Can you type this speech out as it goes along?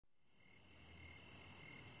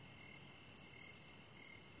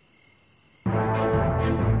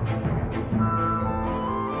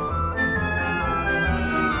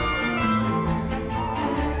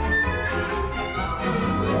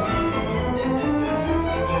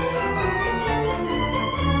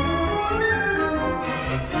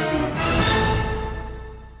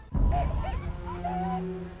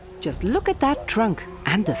Just look at that trunk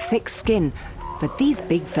and the thick skin, but these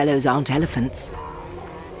big fellows aren't elephants.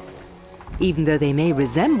 Even though they may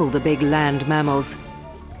resemble the big land mammals,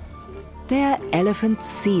 they're elephant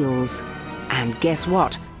seals. And guess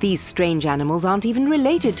what? These strange animals aren't even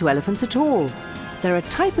related to elephants at all. They're a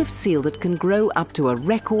type of seal that can grow up to a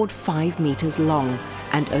record 5 meters long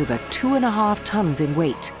and over 2.5 tons in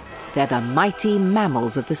weight. They're the mighty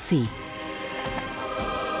mammals of the sea.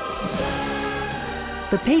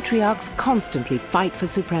 The patriarchs constantly fight for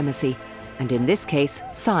supremacy, and in this case,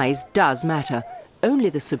 size does matter. Only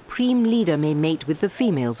the supreme leader may mate with the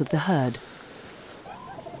females of the herd.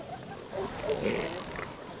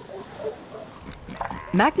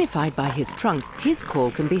 Magnified by his trunk, his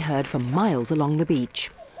call can be heard for miles along the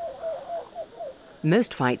beach.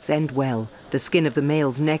 Most fights end well. The skin of the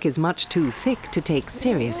male's neck is much too thick to take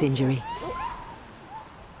serious injury.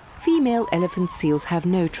 Female elephant seals have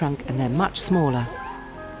no trunk and they're much smaller.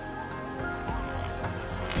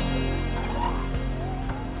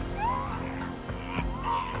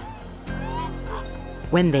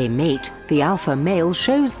 When they mate, the alpha male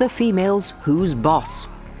shows the females who's boss.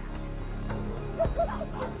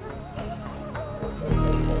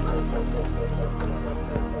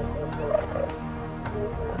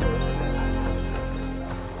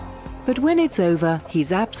 But when it's over,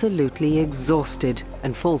 he's absolutely exhausted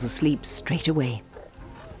and falls asleep straight away.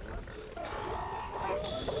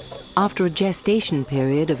 After a gestation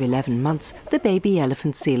period of 11 months, the baby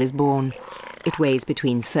elephant seal is born. It weighs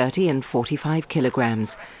between 30 and 45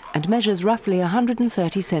 kilograms and measures roughly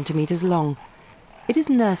 130 centimeters long. It is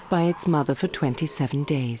nursed by its mother for 27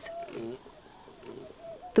 days.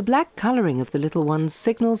 The black coloring of the little ones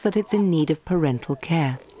signals that it's in need of parental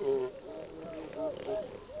care.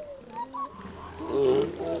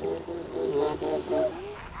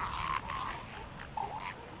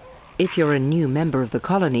 If you're a new member of the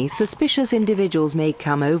colony, suspicious individuals may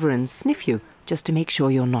come over and sniff you just to make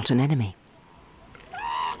sure you're not an enemy.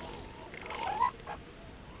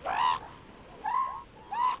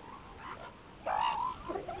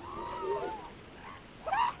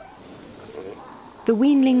 The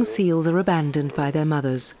weanling seals are abandoned by their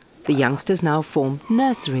mothers. The youngsters now form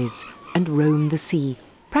nurseries and roam the sea,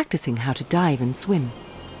 practicing how to dive and swim.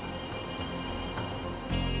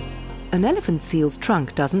 An elephant seal's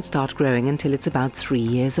trunk doesn't start growing until it's about 3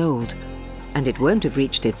 years old, and it won't have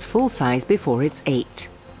reached its full size before it's 8.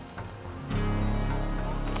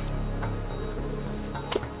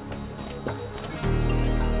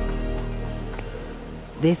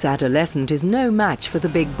 This adolescent is no match for the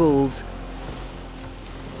big bulls.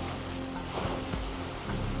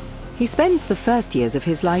 He spends the first years of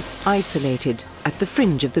his life isolated, at the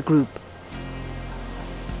fringe of the group.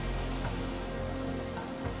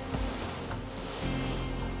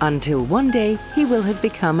 Until one day he will have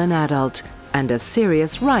become an adult and a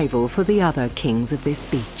serious rival for the other kings of this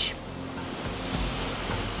beach.